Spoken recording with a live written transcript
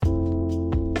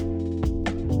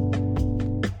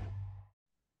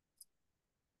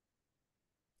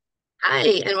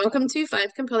Hi, and welcome to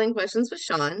Five Compelling Questions with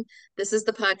Shawn. This is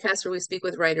the podcast where we speak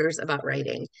with writers about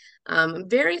writing. I'm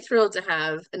very thrilled to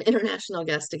have an international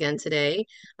guest again today,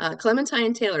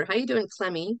 Clementine Taylor. How you doing,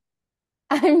 Clemmy?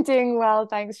 I'm doing well,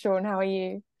 thanks, Shawn. How are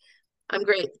you? I'm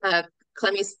great.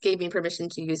 Clemmy gave me permission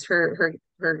to use her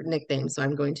nickname, so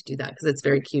I'm going to do that because it's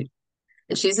very cute.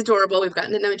 And she's adorable. We've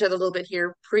gotten to know each other a little bit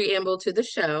here, preamble to the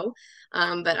show,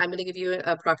 but I'm going to give you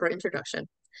a proper introduction.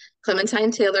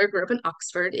 Clementine Taylor grew up in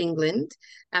Oxford, England.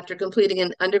 After completing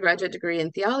an undergraduate degree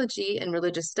in theology and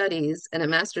religious studies and a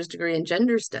master's degree in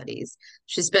gender studies,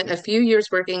 she spent a few years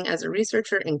working as a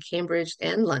researcher in Cambridge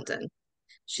and London.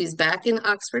 She's back in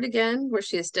Oxford again, where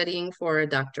she is studying for a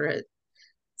doctorate.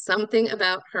 Something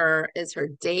About Her is her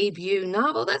debut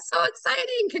novel. That's so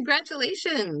exciting.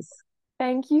 Congratulations.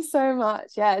 Thank you so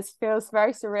much. Yeah, it feels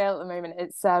very surreal at the moment.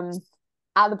 It's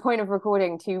at the point of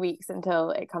recording 2 weeks until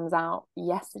it comes out.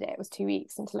 Yesterday it was 2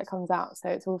 weeks until it comes out. So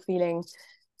it's all feeling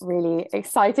really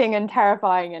exciting and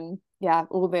terrifying and yeah,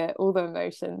 all the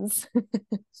emotions.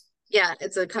 Yeah,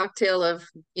 it's a cocktail of,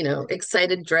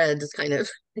 excited dread, kind of.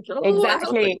 Like, oh, I hope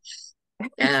Exactly.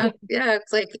 yeah.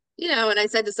 It's like, and I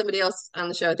said to somebody else on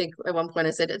the show, I think at one point I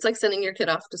said, it's like sending your kid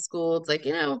off to school. It's like,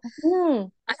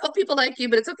 Mm. I hope people like you,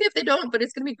 but it's okay if they don't, but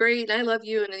it's gonna be great. And I love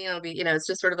you. And then, it's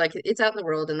just sort of like it's out in the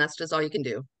world and that's just all you can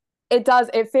do. It does.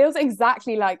 It feels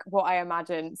exactly like what I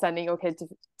imagine sending your kid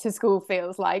to school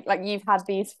feels like. Like you've had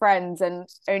these friends and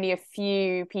only a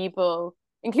few people,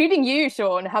 including you,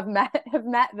 Shawn, have met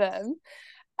them.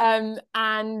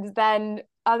 And then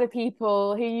other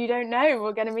people who you don't know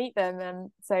are going to meet them.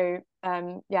 And so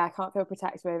yeah, I can't feel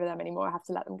protective over them anymore. I have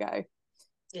to let them go.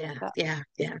 Yeah, But yeah,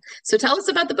 yeah. So tell us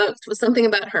about the book. Was something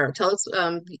about her. Tell us,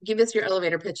 give us your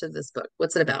elevator pitch of this book.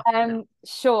 What's it about?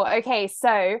 sure. Okay,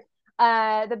 so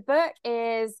the book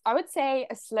is, I would say,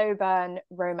 a slow burn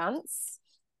romance.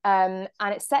 And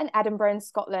it's set in Edinburgh in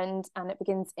Scotland and it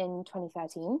begins in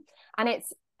 2013. And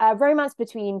it's a romance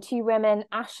between two women,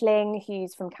 Aisling,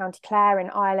 who's from County Clare in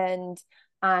Ireland,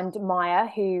 and Maya,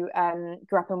 who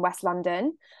grew up in West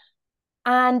London.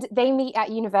 And they meet at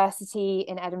university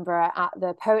in Edinburgh at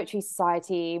the Poetry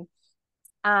Society.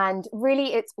 And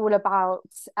really, it's all about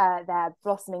their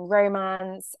blossoming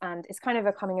romance. And it's kind of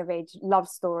a coming of age love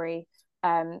story,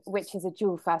 which is a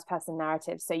dual first person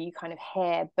narrative. So you kind of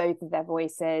hear both of their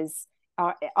voices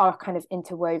are kind of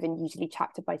interwoven, usually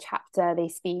chapter by chapter, they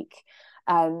speak.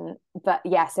 But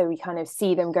yeah, so we kind of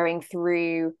see them going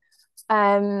through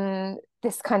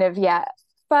this kind of, yeah,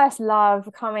 first love,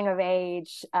 coming of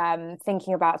age,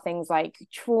 thinking about things like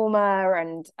trauma.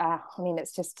 And I mean,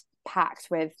 it's just packed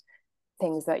with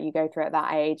things that you go through at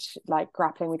that age, like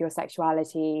grappling with your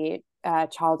sexuality,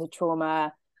 childhood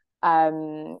trauma,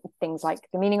 things like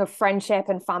the meaning of friendship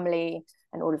and family,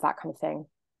 and all of that kind of thing.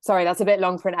 Sorry, that's a bit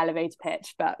long for an elevator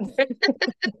pitch, but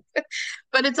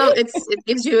But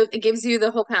it gives you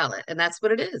the whole palette, and that's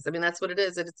what it is. I mean, that's what it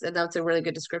is. And that's a really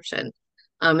good description.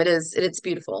 It's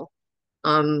beautiful.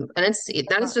 And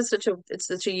that is just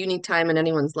such a unique time in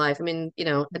anyone's life. I mean,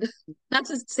 not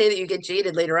to say that you get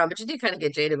jaded later on, but you do kind of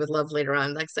get jaded with love later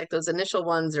on. Like, it's like those initial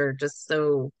ones are just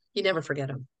so you never forget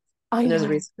them, I and there's a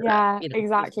know. reason for that. Yeah,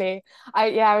 exactly.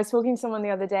 I was talking to someone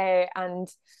the other day, and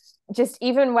just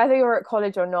even whether you're at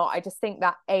college or not, I just think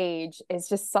that age is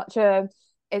just such a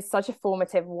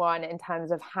formative one in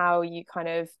terms of how you kind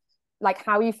of like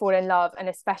how you fall in love, and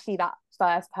especially that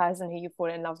first person who you fall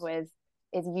in love with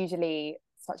is usually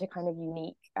such a kind of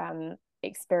unique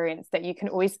experience that you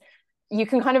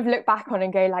can kind of look back on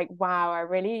and go like, wow, I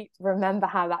really remember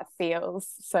how that feels.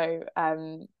 So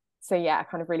yeah, I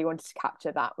kind of really wanted to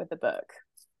capture that with the book.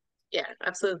 Yeah,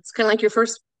 absolutely. It's kind of like your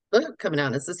first book coming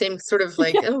out. It's the same sort of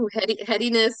like, Yeah. oh,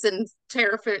 headiness and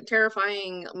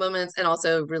terrifying moments, and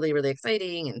also really, really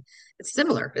exciting. And it's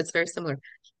similar. It's very similar.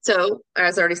 So,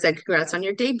 as I already said, congrats on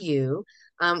your debut.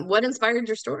 What inspired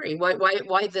your story?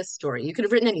 Why this story? You could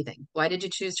have written anything. Why did you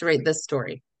choose to write this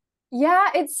story? Yeah,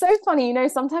 it's so funny.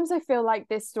 Sometimes I feel like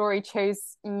this story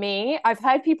chose me. I've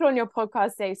heard people on your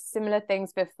podcast say similar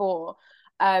things before.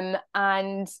 And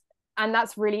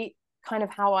that's really kind of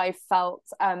how I felt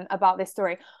about this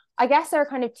story. I guess there are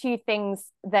kind of two things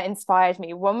that inspired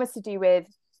me. One was to do with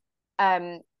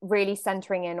really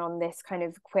centering in on this kind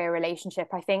of queer relationship.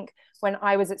 I think when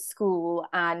I was at school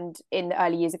and in the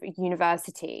early years of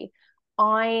university,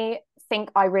 I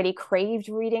think I really craved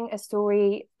reading a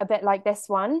story a bit like this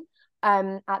one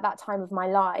at that time of my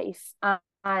life.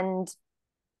 And,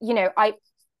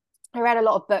 I read a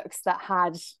lot of books that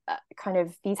had kind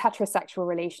of these heterosexual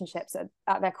relationships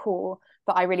at their core,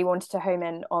 but I really wanted to home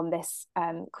in on this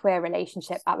queer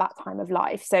relationship at that time of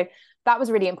life. So that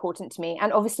was really important to me.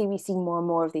 And obviously we see more and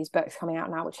more of these books coming out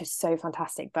now, which is so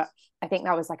fantastic. But I think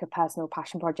that was like a personal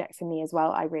passion project for me as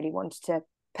well. I really wanted to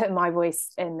put my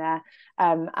voice in there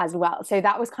as well. So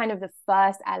that was kind of the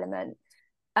first element.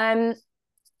 And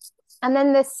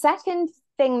then the second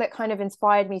thing that kind of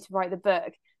inspired me to write the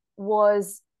book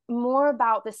was more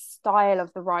about the style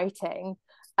of the writing.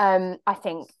 I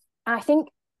think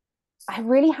I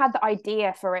really had the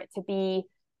idea for it to be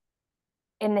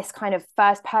in this kind of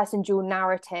first person dual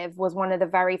narrative was one of the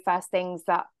very first things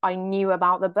that I knew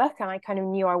about the book, and I kind of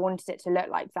knew I wanted it to look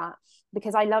like that,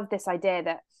 because I love this idea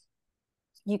that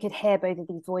you could hear both of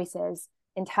these voices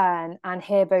in turn and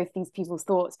hear both these people's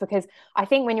thoughts. Because I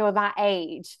think when you're that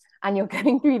age and you're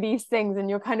going through these things and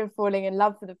you're kind of falling in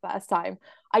love for the first time,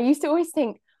 I used to always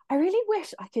think, I really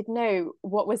wish I could know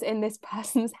what was in this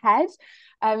person's head.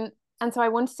 And so I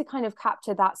wanted to kind of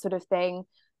capture that sort of thing,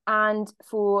 and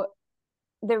for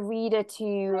the reader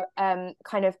to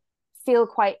kind of feel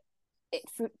quite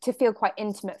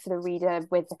intimate for the reader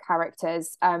with the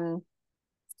characters.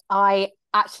 I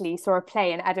actually saw a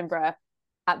play in Edinburgh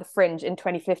at the Fringe in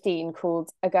 2015 called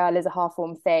A Girl is a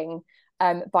Half-Formed Thing,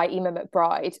 by Emma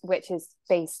McBride, which is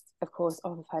based, of course,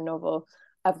 off of her novel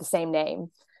of the same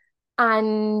name.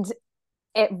 And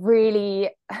it really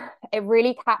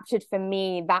captured for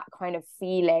me that kind of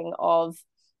feeling of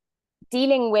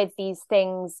dealing with these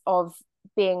things of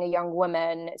being a young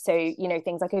woman. So, you know,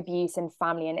 things like abuse and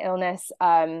family and illness,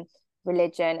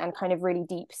 religion, and kind of really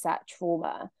deep set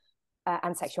trauma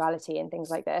and sexuality and things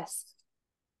like this.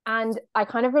 And I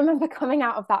kind of remember coming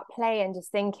out of that play and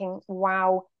just thinking,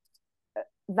 wow,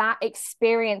 that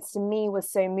experience to me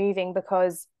was so moving,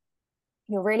 because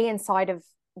you're really inside of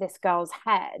this girl's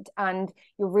head and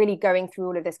you're really going through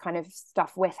all of this kind of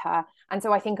stuff with her. And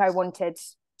so I think I wanted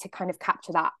to kind of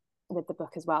capture that with the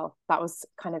book as well. That was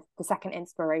kind of the second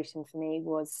inspiration for me,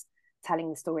 was telling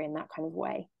the story in that kind of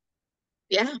way.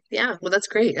 Yeah, yeah. Well, that's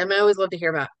great. I mean, I always love to hear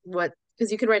about what,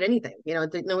 because you could write anything, you know,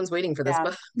 no one's waiting for this Yeah.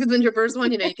 book. Because then your first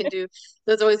one, you know, you can do,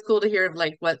 so it's always cool to hear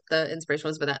like what the inspiration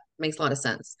was, but that makes a lot of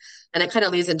sense. And it kind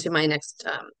of leads into my next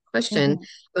question. Mm-hmm.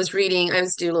 I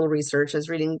was doing a little research. I was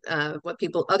reading what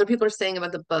other people are saying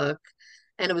about the book.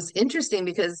 And it was interesting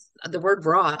because the word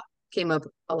raw came up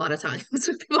a lot of times.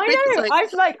 So people I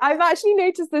it's know. like, I've actually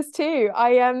noticed this too.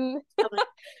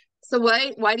 so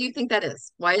why do you think that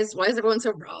is? Why is everyone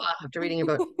so raw after reading a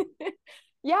book?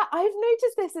 Yeah, I've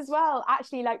noticed this as well.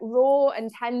 Actually, like raw and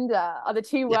tender are the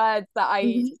two Yeah. words that I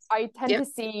Hmm. I tend Yep. to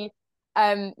see,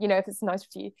 you know, if it's nice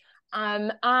for you.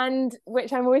 And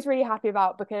which I'm always really happy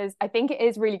about, because I think it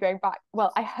is really going back.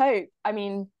 Well, I hope. I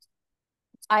mean,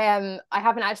 I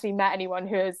haven't actually met anyone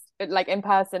who is like in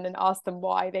person and asked them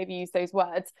why they've used those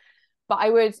words. But I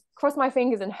would cross my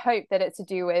fingers and hope that it's to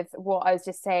do with what I was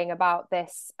just saying about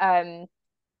this kind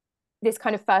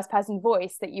of first person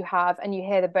voice that you have, and you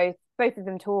hear both of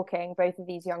them talking, both of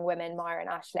these young women, Maya and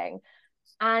Aisling.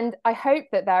 And I hope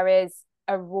that there is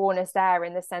a rawness there,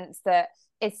 in the sense that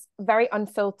it's very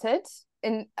unfiltered,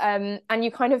 and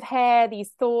you kind of hear these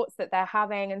thoughts that they're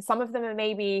having, and some of them are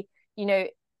maybe, you know,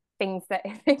 things that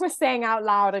if they were saying out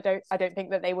loud, I don't think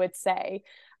that they would say.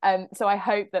 So I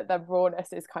hope that the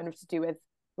rawness is kind of to do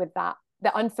with that,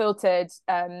 the unfiltered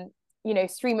you know,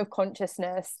 stream of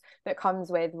consciousness that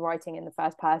comes with writing in the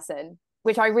first person,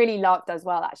 which I really loved as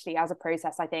well, actually, as a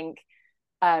process. I think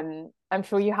I'm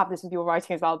sure you have this with your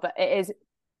writing as well, but it is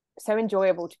so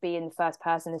enjoyable to be in the first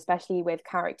person, especially with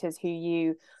characters who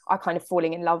you are kind of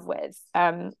falling in love with,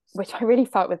 which I really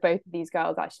felt with both of these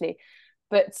girls, actually.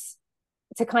 But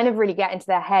to kind of really get into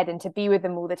their head and to be with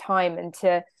them all the time, and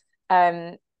to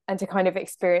kind of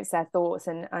experience their thoughts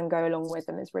and go along with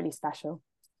them, is really special.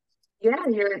 Yeah,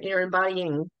 you're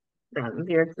embodying them.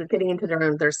 You're getting into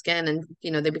their skin, and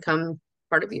you know they become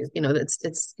part of you. You know,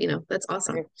 it's you know that's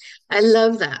awesome. I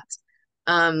love that.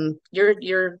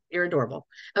 You're adorable.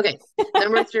 Okay,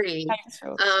 number three. Thanks,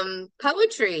 sure.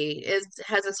 Poetry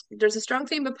there's a strong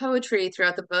theme of poetry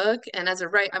throughout the book, and as a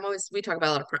writer, we talk about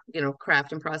a lot of you know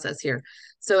craft and process here.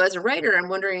 So as a writer, I'm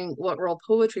wondering what role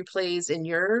poetry plays in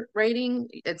your writing.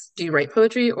 Do you write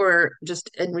poetry or just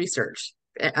in research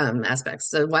aspects?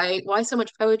 So why so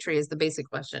much poetry is the basic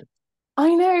question.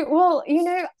 I know. Well, you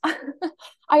know,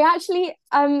 I actually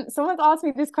someone's asked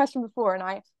me this question before, and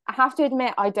I have to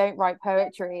admit I don't write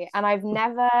poetry, and I've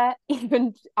never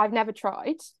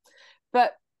tried.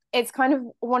 But it's kind of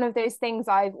one of those things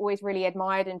I've always really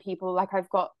admired in people. Like, I've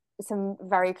got some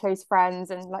very close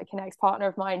friends and like an ex-partner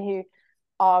of mine who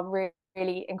are really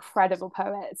really incredible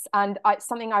poets, and it's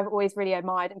something I've always really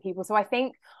admired in people. So I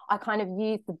think I kind of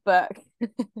used the book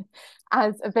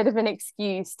as a bit of an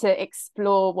excuse to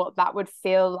explore what that would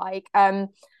feel like. And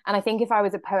I think if I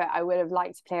was a poet, I would have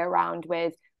liked to play around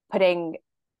with putting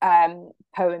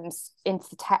poems into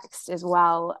the text as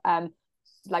well,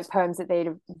 like poems that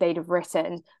they'd have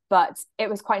written. But it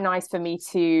was quite nice for me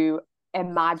to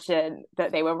imagine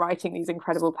that they were writing these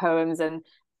incredible poems, and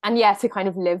yeah, to kind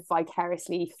of live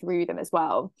vicariously through them as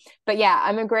well. But yeah,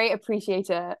 I'm a great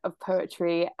appreciator of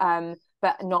poetry,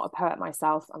 but not a poet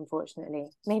myself, unfortunately.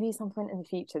 Maybe some point in the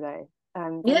future though.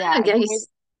 But Yeah, yeah, I've yeah, always...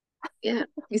 yeah.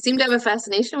 You seem to have a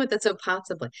fascination with it, so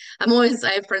possibly. I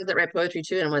have friends that write poetry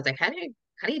too, and I'm always like, how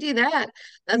do you do that?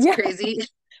 That's Yeah, crazy. I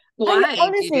Why do you do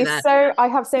honestly, that? so I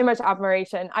have so much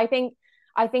admiration. I think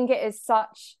it is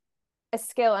such a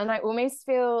skill, and I almost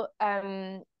feel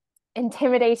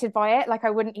intimidated by it. Like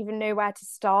I wouldn't even know where to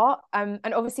start. And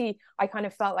obviously I kind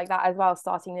of felt like that as well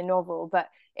starting the novel, but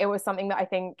it was something that I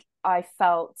think I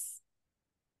felt,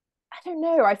 I don't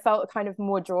know, I felt kind of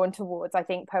more drawn towards. I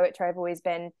think poetry, I've always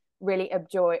been really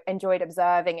enjoyed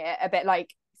observing it, a bit like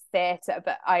theatre,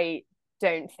 but I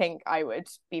don't think I would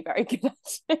be very good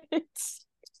at it.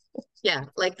 Yeah,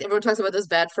 like everyone talks about those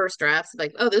bad first drafts.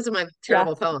 Like, oh, those are my Yeah,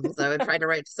 terrible poems I would try to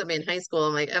write to somebody in high school.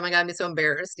 I'm like, oh my God, I'm be so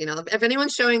embarrassed. If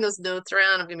anyone's showing those notes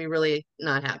around, I'm gonna be really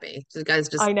not happy. So guys,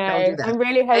 just I don't do know. that. I'm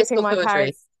really High hoping school my poetry.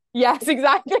 parents... Yes,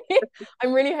 exactly.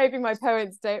 I'm really hoping my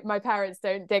parents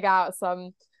don't dig out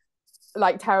some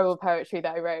like terrible poetry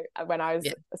that I wrote when I was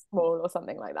Yeah, small or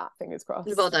something like that. Fingers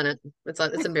we've all crossed. done it.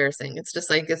 It's embarrassing. It's just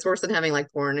like it's worse than having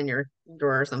like porn in your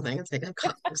drawer or something. It's like, oh,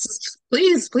 God,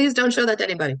 please don't show that to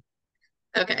anybody.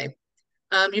 Okay.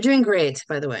 You're doing great,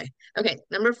 by the way. Okay,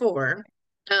 number four.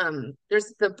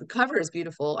 There's the cover is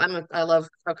beautiful. I love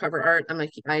cover art.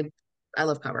 I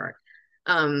love cover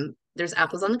art. There's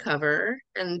apples on the cover,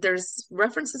 and there's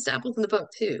references to apples in the book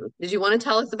too. Did you want to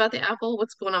tell us about the apple?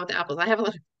 What's going on with the apples? I have a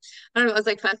lot of, I don't know, I was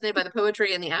like fascinated by the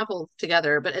poetry and the apples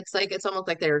together, but it's almost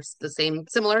like they're the same,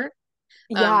 similar.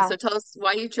 Yeah, So tell us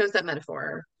why you chose that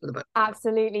metaphor for the book.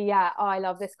 absolutely. Yeah. Oh, I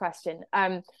love this question.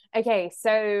 Okay,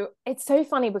 so it's so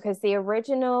funny because the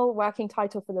original working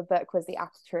title for the book was The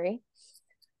Apple Tree.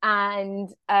 And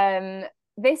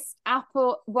this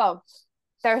apple, well,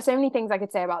 there are so many things I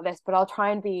could say about this, but I'll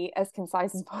try and be as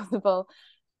concise as possible.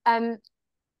 Um,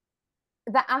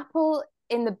 the apple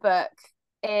in the book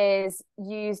is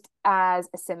used as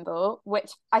a symbol, which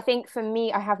I think for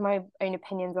me, I have my own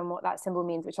opinions on what that symbol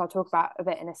means, which I'll talk about a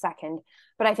bit in a second.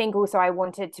 But I think also I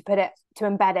wanted to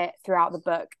embed it throughout the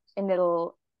book in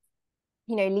little,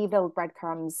 leave little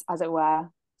breadcrumbs, as it were,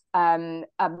 um,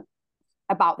 um,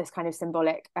 about this kind of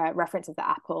symbolic reference of the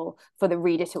apple for the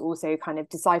reader to also kind of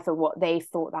decipher what they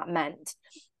thought that meant.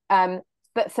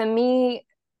 But for me,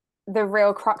 the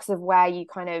real crux of where you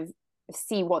kind of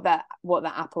see what the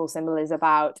apple symbol is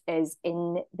about is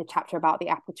in the chapter about the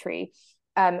apple tree,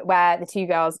 where the two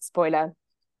girls, spoiler,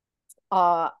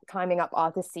 are climbing up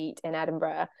Arthur's Seat in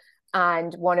Edinburgh.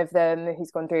 And one of them, Aisling,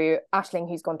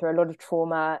 who's gone through a lot of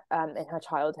trauma in her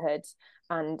childhood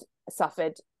and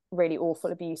suffered really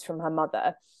awful abuse from her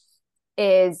mother,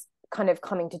 is kind of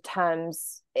coming to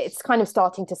terms. It's kind of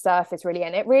starting to surface really,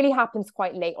 and it really happens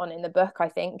quite late on in the book. I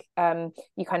think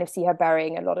you kind of see her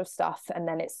burying a lot of stuff, and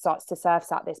then it starts to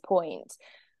surface at this point.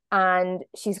 And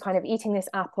she's kind of eating this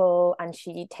apple, and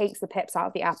she takes the pips out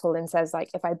of the apple and says, like,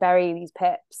 if I bury these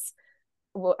pips,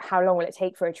 how long will it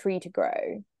take for a tree to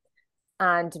grow?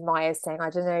 And Maya's saying,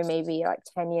 I don't know, maybe like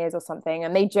 10 years or something.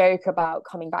 And they joke about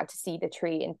coming back to see the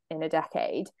tree in a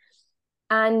decade.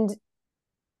 And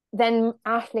then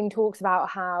Aisling talks about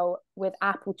how with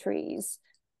apple trees,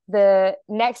 the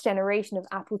next generation of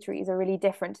apple trees are really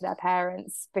different to their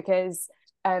parents because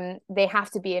they have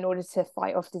to be, in order to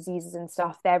fight off diseases and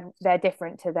stuff, they're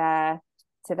different to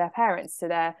their parents, to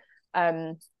their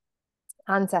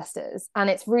ancestors. And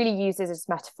it's really used as this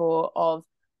metaphor of,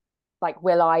 like,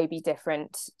 will I be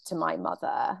different to my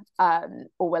mother,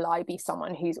 or will I be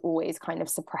someone who's always kind of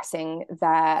suppressing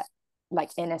their like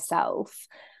inner self?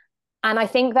 And I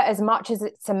think that as much as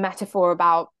it's a metaphor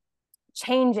about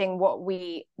changing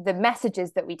the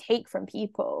messages that we take from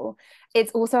people,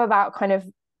 it's also about kind of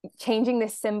changing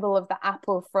this symbol of the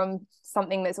apple from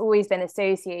something that's always been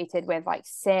associated with like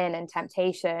sin and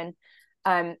temptation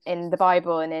in the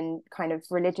Bible and in kind of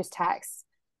religious texts,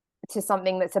 to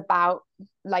something that's about,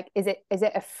 like, is it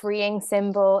a freeing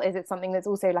symbol? Is it something that's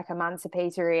also like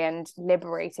emancipatory and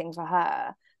liberating for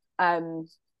her?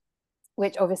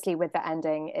 Which obviously with the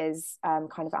ending is kind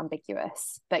of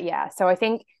ambiguous. But yeah, so I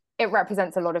think it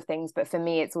represents a lot of things, but for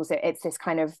me it's this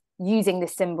kind of using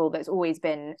this symbol that's always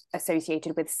been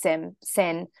associated with sin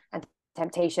and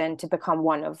temptation to become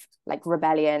one of like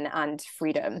rebellion and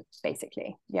freedom,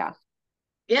 basically. Yeah.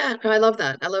 Yeah, no, I love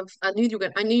that. I knew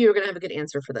you were gonna have a good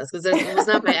answer for this because it was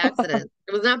not by accident.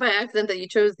 It was not by accident that you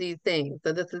chose these things.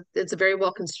 So it's a very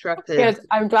well constructed Good.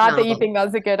 I'm glad that you novel. think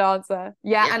that's a good answer.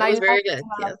 Yeah, Yeah, and it I was love very good.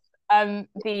 Yes.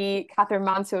 the Catherine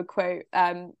Mansfield quote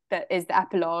that is the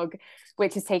epilogue,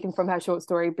 which is taken from her short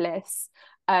story Bliss.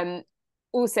 Um,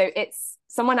 Also, it's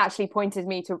someone actually pointed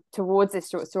me towards this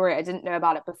short story. I didn't know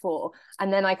about it before,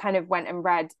 and then I kind of went and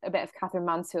read a bit of Catherine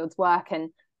Mansfield's work,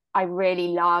 and I really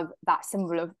love that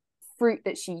symbol of fruit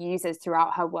that she uses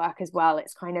throughout her work as well.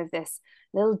 It's kind of this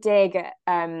little dig at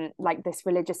like this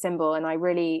religious symbol, and I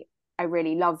really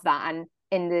love that. And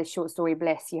in the short story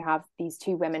Bliss, you have these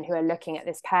two women who are looking at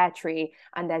this pear tree,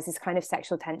 and there's this kind of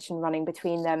sexual tension running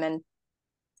between them, and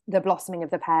the blossoming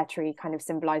of the pear tree kind of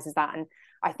symbolizes that. And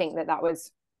I think that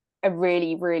was a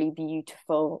really, really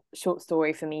beautiful short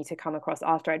story for me to come across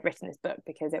after I'd written this book,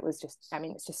 because it was just, I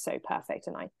mean, it's just so perfect,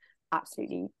 and I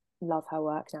absolutely love her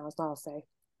work now as well. So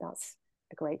that's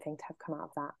a great thing to have come out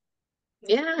of that.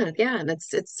 Yeah, yeah, and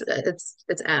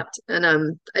it's apt.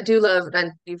 And I do love,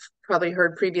 and you've probably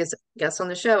heard previous guests on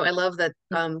the show. I love that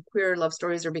queer love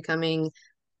stories are becoming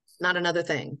not another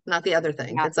thing, not the other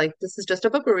thing. Yeah, It's like this is just a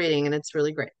book we're reading and it's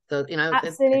really great. So,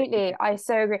 absolutely. I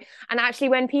so agree. And actually,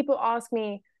 when people ask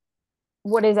me,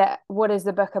 what is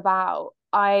the book about,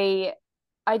 I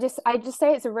just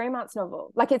say it's a romance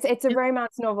novel. Like it's a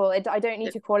romance novel. I don't need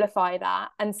it, to qualify that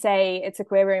and say it's a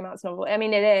queer romance novel. I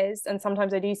mean, it is, and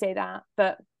sometimes I do say that,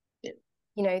 but it,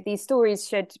 these stories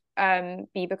should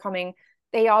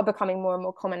they are becoming more and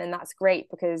more common, and that's great,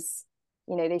 because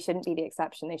they shouldn't be the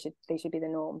exception. They should be the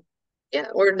norm. yeah,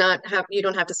 or not have you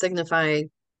don't have to signify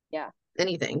Yeah,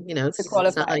 anything. to It's not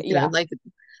qualify. like, Yeah, like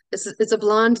it's a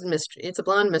blonde mystery. It's a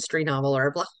blonde mystery novel or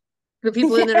a blonde. The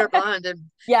people in it are blonde and have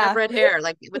yeah. red hair.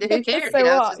 Like, who cares? So It's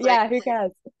what? just like Yeah, who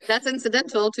cares? that's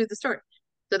incidental to the story.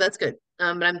 So that's good.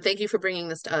 But thank you for bringing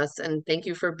this to us, and thank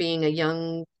you for being a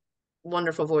young,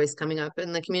 wonderful voice coming up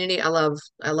in the community. I love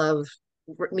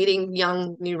meeting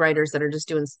young new writers that are just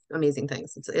doing amazing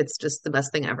things. It's just the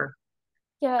best thing ever.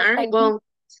 Yeah, All right. thank you. Well,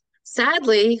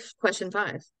 sadly, question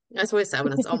five. That's always sad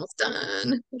when it's almost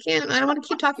done. I can't. I don't want to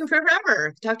keep talking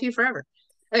forever. Talk to you forever.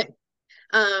 Okay.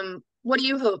 What do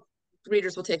you hope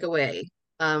readers will take away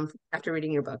after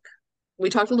reading your book? We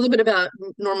talked a little bit about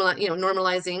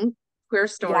normalizing queer Yeah,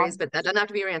 stories, but that doesn't have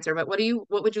to be your answer. But what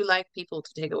would you like people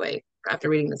to take away after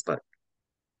reading this book?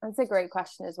 that's a great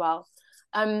question as well.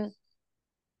 Um,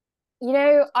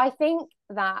 I think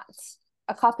that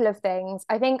a couple of things.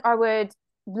 I think I would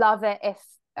love it if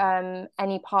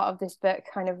any part of this book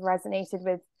kind of resonated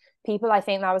with people. I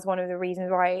think that was one of the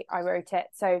reasons why I wrote it.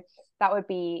 So that would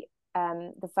be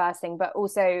the first thing. But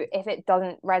also, if it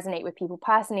doesn't resonate with people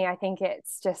personally, I think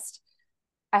it's just,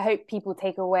 I hope people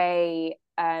take away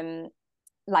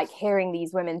like hearing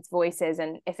these women's voices,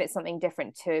 and if it's something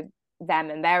different to them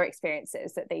and their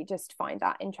experiences, that they just find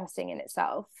that interesting in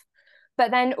itself.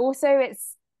 But then also,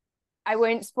 I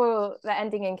won't spoil the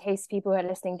ending in case people who are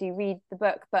listening do read the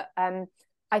book, but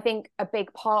I think a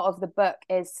big part of the book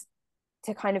is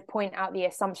to kind of point out the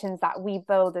assumptions that we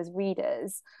build as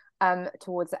readers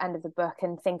towards the end of the book,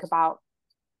 and think about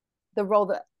the role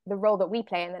that we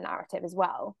play in the narrative as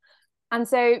well. And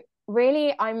so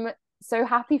really, I'm so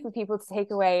happy for people to take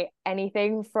away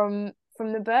anything from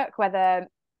the book, whether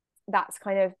that's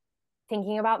kind of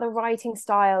thinking about the writing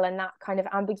style and that kind of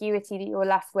ambiguity that you're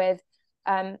left with,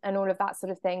 and all of that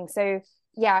sort of thing. So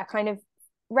yeah, kind of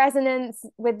resonance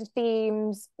with the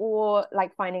themes, or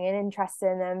like finding an interest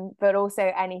in them, but also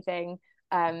anything.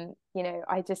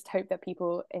 I just hope that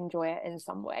people enjoy it in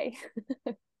some way.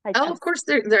 I Oh, guess. of course,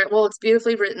 well, it's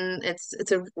beautifully written.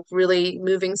 It's a really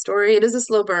moving story. It is a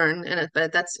slow burn,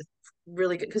 but that's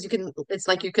really good because it's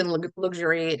like you can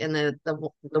luxuriate in the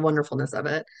wonderfulness of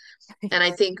it. And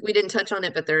I think we didn't touch on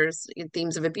it, but there's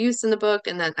themes of abuse in the book,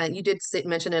 and that you did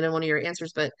mention it in one of your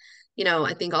answers. But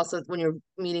I think also when you're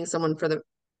meeting someone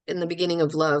in the beginning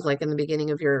of love, like in the beginning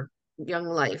of your young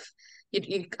life,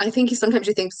 I think sometimes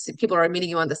you think people are meeting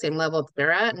you on the same level that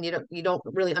they're at, and you don't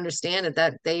really understand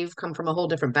that they've come from a whole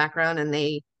different background, and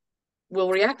they will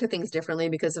react to things differently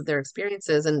because of their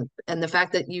experiences, and the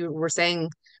fact that you were saying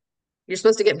you're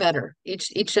supposed to get better.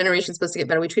 Each generation is supposed to get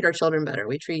better. We treat our children better.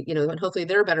 We treat, and hopefully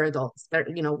they're better adults.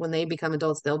 When they become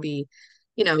adults, they'll be,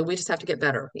 we just have to get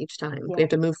better each time. We Yeah, have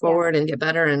to move yeah, forward and get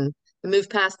better and move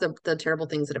past the terrible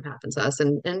things that have happened to us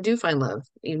and do find love,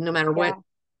 even no matter what yeah.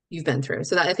 you've been through.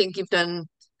 So that I think you've done,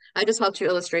 I just helped you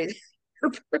illustrate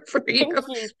for you. Thank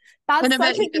you. And That's I such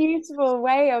bet a you, beautiful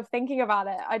way of thinking about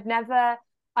it. I'd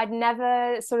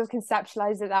never sort of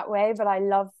conceptualized it that way, but I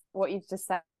love what you've just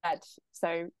said.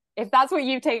 So if that's what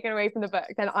you've taken away from the book,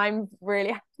 then I'm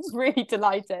really, really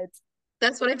delighted.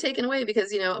 that's what I've taken away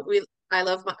because, I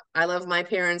love my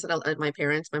parents and my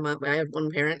parents, my mom, I have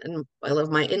one parent and I love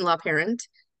my in-law parent.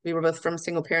 We were both from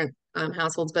single parent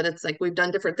households, but it's like we've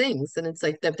done different things and it's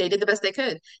like that they did the best they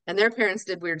could and their parents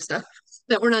did weird stuff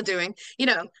that we're not doing,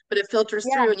 but it filters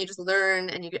through Yeah, and you just learn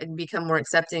and you become more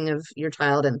accepting of your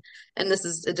child. And this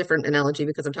is a different analogy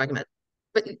because I'm talking about,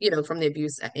 but from the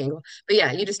abuse angle. But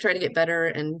yeah, you just try to get better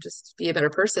and just be a better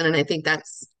person. And I think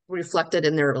that's reflected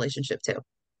in their relationship too.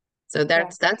 So yeah.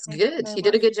 that's Thank you good. so You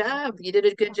did a much. good job. You did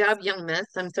a good Yes. job, young miss.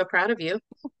 I'm so proud of you.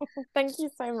 Thank you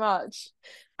so much.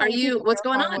 Are Thank you you, for what's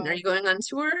your going kind on? Are words. you going on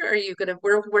tour? Are you gonna,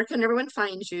 where can everyone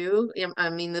find you? I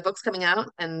mean, the book's coming out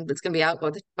and it's gonna be out.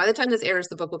 Well, by the time this airs,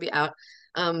 the book will be out,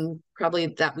 probably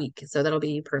that week. So that'll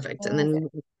be perfect. And Amazing.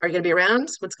 then are you gonna be around?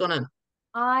 What's going on?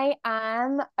 I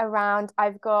am around.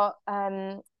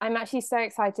 I'm actually so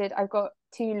excited. I've got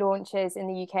two launches in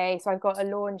the UK. So I've got a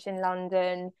launch in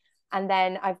London and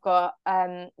then I've got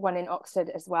one in Oxford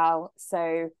as well.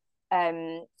 So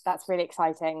that's really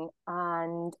exciting.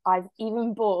 And I've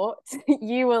even bought,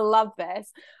 you will love this.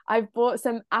 I've bought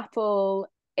some Apple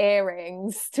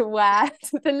earrings to wear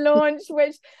to the launch,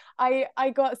 which I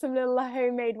got some little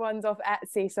homemade ones off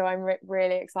Etsy. So I'm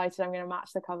really excited. I'm going to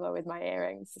match the cover with my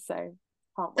earrings. So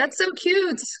can't wait. That's so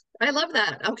cute. I love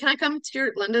that. Oh, can I come to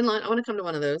your London line? I want to come to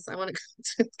one of those. I want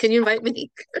to, can you invite me?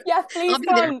 Yes, I'll please be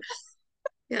there. come.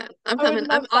 Yeah, I'm I would coming.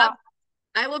 love that.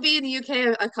 I will be in the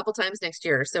UK a couple times next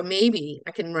year, so maybe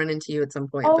I can run into you at some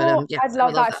point. But Oh, yes, I'd I would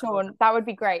love love that, that. Shawn. That would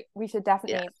be great. Yeah, We should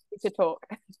talk.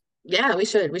 yeah, we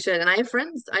should. And I have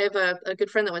friends. I have a good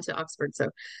friend that went to Oxford. So,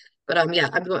 but yeah,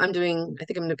 I'm doing. I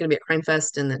think I'm going to be at Crime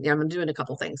Fest, and then, yeah, I'm doing a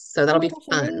couple things. So Oh that'll my be gosh,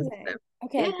 fun. So, amazing.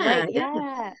 Okay, yeah, great. yeah.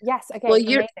 Yeah. Yes. Well, Okay,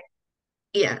 amazing.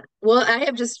 yeah. Well, I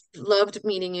have just loved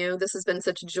meeting you. This has been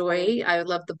such a Same. joy. I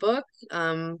love the book. I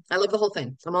love the whole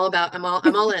thing. I'm all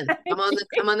in. Thank you.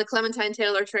 I'm on the Clementine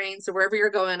Taylor train. So wherever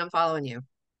you're going, I'm following you.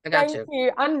 I got Thank you.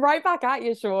 you. And right back at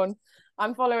you, Shawn.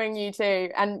 I'm following you too.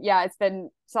 And yeah, it's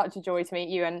been such a joy to meet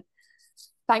you. And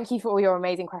thank you for all your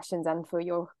amazing questions and for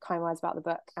your kind words about the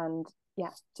book. And yeah,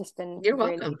 just been You're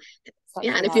really welcome. such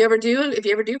Yeah, a and delight. if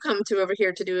you ever do come to over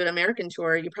here to do an American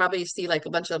tour, you probably see like a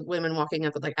bunch of women walking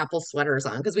up with like Apple sweaters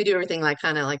on because we do everything like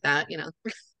kind of like that,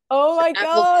 Oh my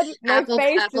Apple, God, my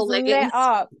face Apple just lit leggings.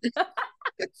 up.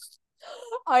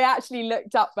 I actually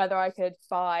looked up whether I could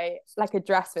buy like a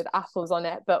dress with apples on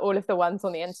it, but all of the ones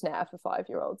on the internet are for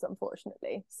 5-year-olds,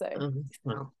 unfortunately. So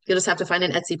Well, you'll just have to find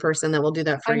an Etsy person that will do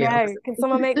that for I you. know. Can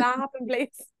someone make that happen,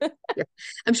 please? Yeah,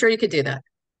 I'm sure you could do that.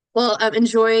 Well,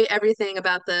 enjoy everything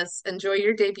about this. Enjoy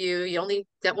your debut. You only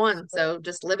get one, so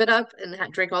just live it up and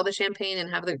drink all the champagne and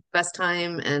have the best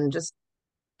time. And just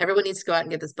everyone needs to go out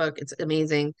and get this book. It's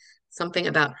amazing. Something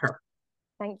about her.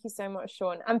 Thank you so much,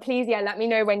 Shawn. And please, yeah, let me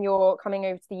know when you're coming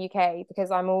over to the UK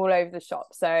because I'm all over the shop,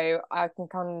 so I can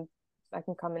come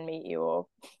and meet you or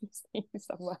see you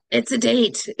somewhere. It's a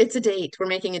date. It's a date. We're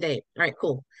making a date. All right,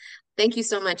 cool. Thank you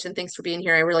so much. And thanks for being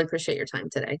here. I really appreciate your time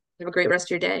today. Have a great rest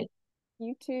of your day.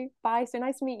 You too. Bye. So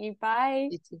nice to meet you. Bye.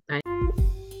 You too. Bye.